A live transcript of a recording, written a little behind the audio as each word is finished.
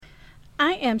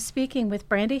am speaking with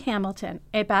Brandi Hamilton,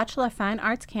 a Bachelor of Fine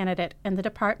Arts candidate in the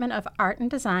Department of Art and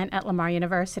Design at Lamar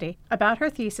University, about her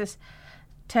thesis,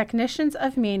 Technicians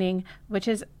of Meaning, which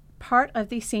is part of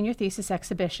the senior thesis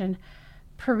exhibition,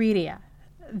 Peritia,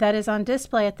 that is on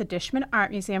display at the Dishman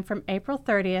Art Museum from April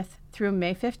 30th through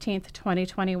May 15th,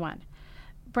 2021.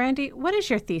 Brandi, what is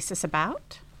your thesis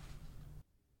about?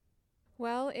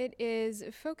 Well, it is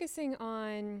focusing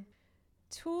on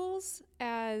tools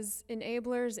as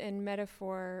enablers and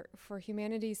metaphor for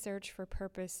humanity's search for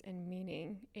purpose and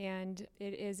meaning. And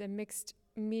it is a mixed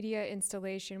media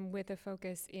installation with a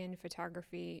focus in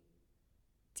photography,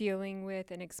 dealing with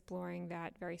and exploring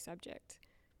that very subject.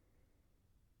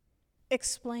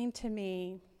 Explain to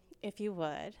me, if you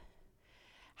would,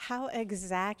 how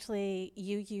exactly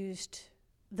you used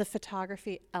the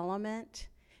photography element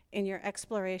in your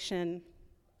exploration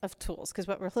of tools, because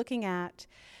what we're looking at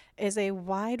is a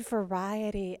wide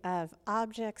variety of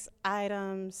objects,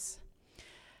 items.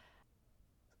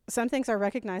 Some things are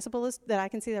recognizable that I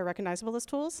can see they're recognizable as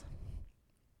tools,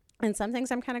 and some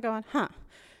things I'm kind of going,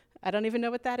 I don't even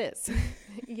know what that is.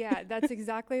 Yeah, that's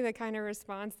exactly the kind of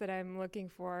response that I'm looking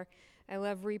for. I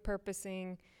love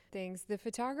repurposing things. The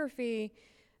photography,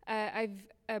 I've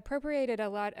appropriated a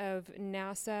lot of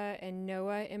NASA and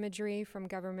NOAA imagery from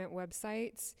government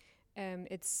websites.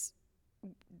 It's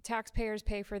taxpayers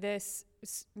pay for this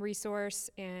resource,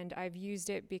 and I've used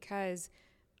it because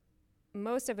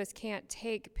most of us can't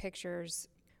take pictures.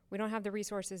 We don't have the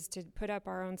resources to put up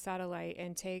our own satellite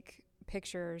and take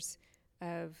pictures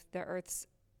of the Earth's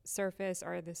surface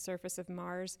or the surface of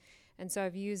Mars. And so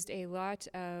I've used a lot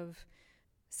of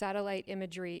satellite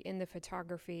imagery in the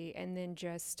photography and then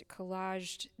just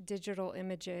collaged digital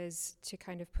images to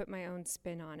kind of put my own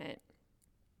spin on it.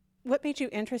 What made you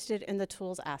interested in the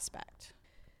tools aspect?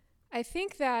 I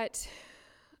think that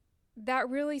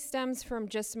really stems from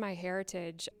just my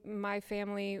heritage. My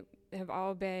family have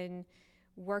all been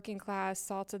working class,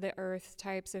 salt of the earth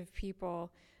types of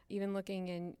people, even looking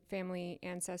in family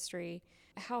ancestry,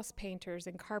 house painters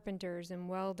and carpenters and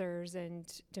welders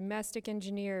and domestic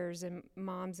engineers and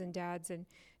moms and dads and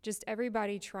just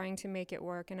everybody trying to make it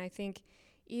work. And I think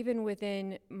even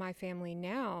within my family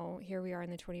now, here we are in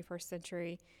the 21st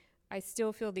century, I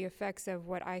still feel the effects of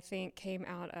what I think came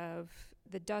out of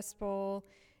the Dust Bowl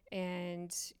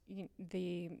and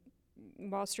the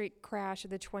Wall Street crash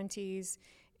of the 20s,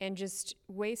 and just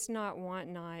waste not, want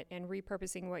not, and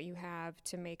repurposing what you have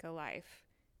to make a life.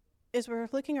 As we're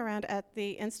looking around at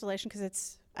the installation,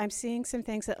 because I'm seeing some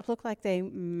things that look like they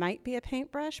might be a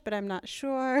paintbrush, but I'm not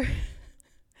sure.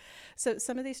 So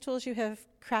some of these tools you have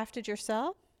crafted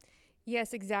yourself?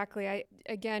 Yes, exactly.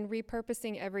 Again,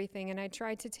 repurposing everything, and I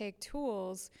tried to take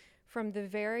tools from the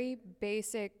very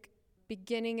basic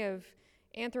beginning of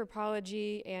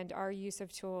anthropology and our use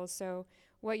of tools. So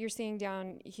what you're seeing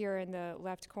down here in the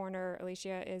left corner,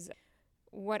 Alicia, is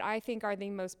what I think are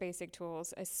the most basic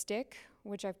tools. A stick,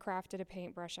 which I've crafted a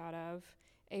paintbrush out of,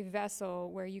 a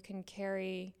vessel where you can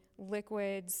carry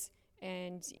liquids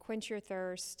and quench your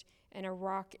thirst, and a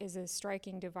rock is a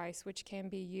striking device which can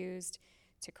be used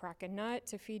to crack a nut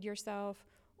to feed yourself,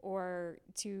 or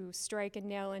to strike a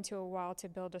nail into a wall to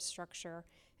build a structure,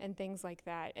 and things like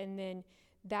that. And then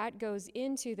that goes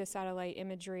into the satellite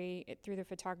imagery through the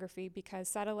photography, because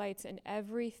satellites and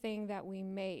everything that we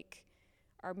make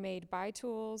are made by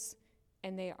tools,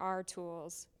 and they are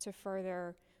tools to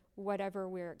further whatever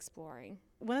we're exploring.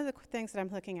 One of the things that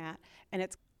I'm looking at, and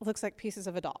it looks like pieces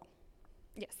of a doll.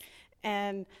 Yes.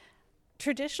 And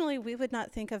traditionally, we would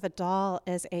not think of a doll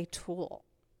as a tool.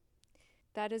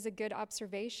 That is a good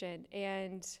observation,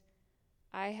 and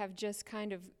I have just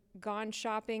kind of gone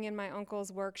shopping in my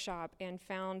uncle's workshop and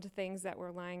found things that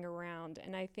were lying around.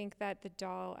 And I think that the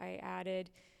doll I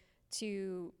added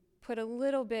to put a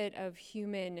little bit of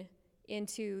human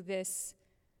into this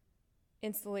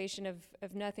installation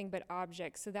of nothing but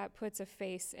objects. So that puts a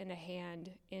face and a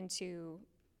hand into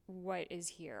what is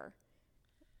here.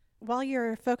 While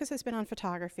your focus has been on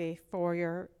photography for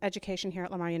your education here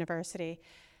at Lamar University,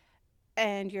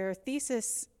 and your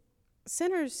thesis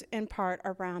centers in part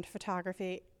around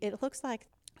photography, it looks like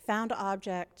found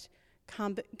object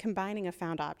combining of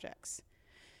found objects.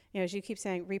 As you keep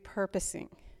saying, repurposing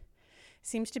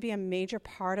seems to be a major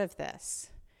part of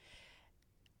this.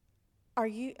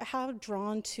 How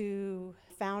drawn to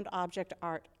found object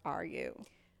art are you?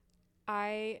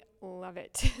 I love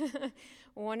it.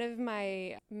 One of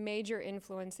my major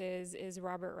influences is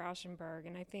Robert Rauschenberg,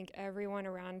 and I think everyone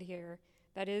around here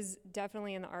that is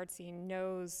definitely in the art scene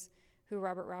knows who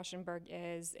Robert Rauschenberg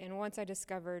is. And once I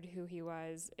discovered who he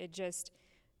was,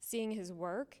 seeing his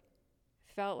work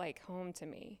felt like home to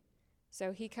me.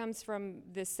 So he comes from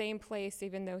the same place,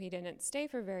 even though he didn't stay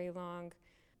for very long.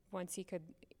 Once he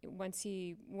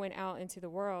went out into the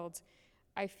world,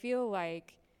 I feel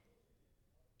like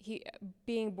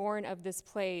being born of this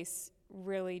place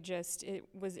really just, it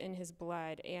was in his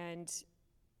blood, and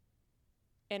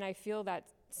I feel that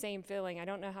same feeling. I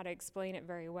don't know how to explain it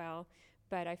very well,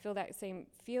 but I feel that same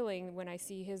feeling when I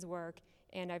see his work,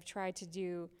 and I've tried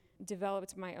to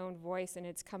developed my own voice, and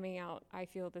it's coming out, I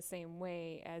feel, the same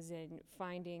way, as in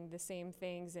finding the same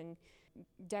things, and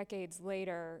decades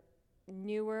later,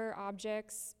 newer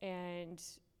objects, and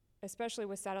especially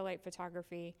with satellite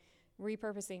photography,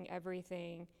 repurposing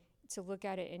everything to look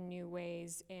at it in new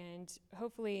ways and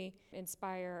hopefully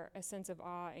inspire a sense of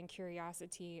awe and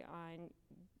curiosity on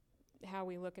how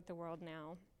we look at the world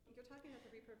now. You're talking about the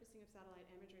repurposing of satellite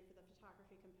imagery for the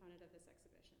photography component of this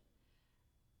exhibition.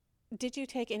 Did you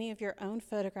take any of your own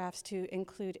photographs to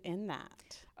include in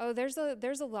that? Oh, there's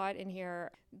a lot in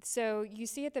here. So you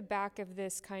see at the back of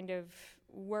this kind of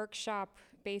workshop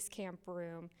base camp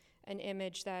room an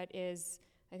image that is,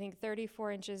 I think,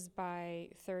 34 inches by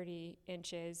 30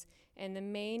 inches. And the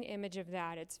main image of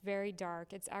that, it's very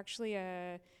dark. It's actually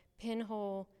a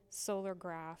pinhole solar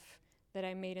graph that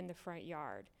I made in the front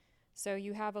yard. So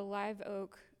you have a live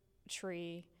oak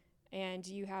tree, and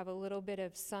you have a little bit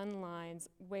of sun lines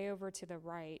way over to the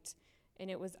right. And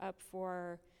it was up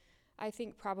for, I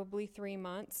think, probably 3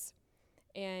 months.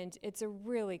 And it's a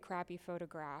really crappy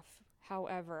photograph.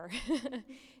 However,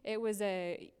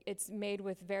 it's made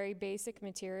with very basic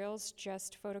materials,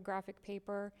 just photographic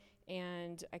paper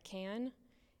and a can,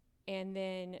 and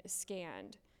then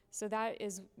scanned. So that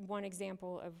is one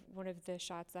example of one of the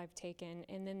shots I've taken.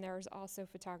 And then there's also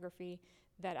photography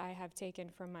that I have taken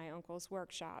from my uncle's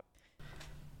workshop.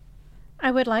 I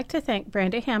would like to thank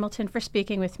Brandi Hamilton for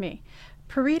speaking with me.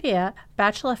 Peritia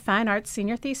Bachelor of Fine Arts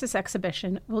Senior Thesis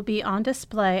Exhibition will be on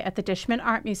display at the Dishman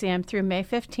Art Museum through May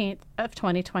 15th of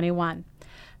 2021.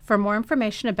 For more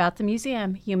information about the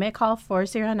museum, you may call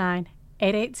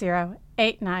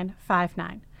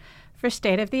 409-880-8959. For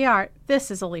State of the Art,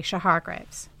 this is Alicia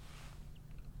Hargreaves.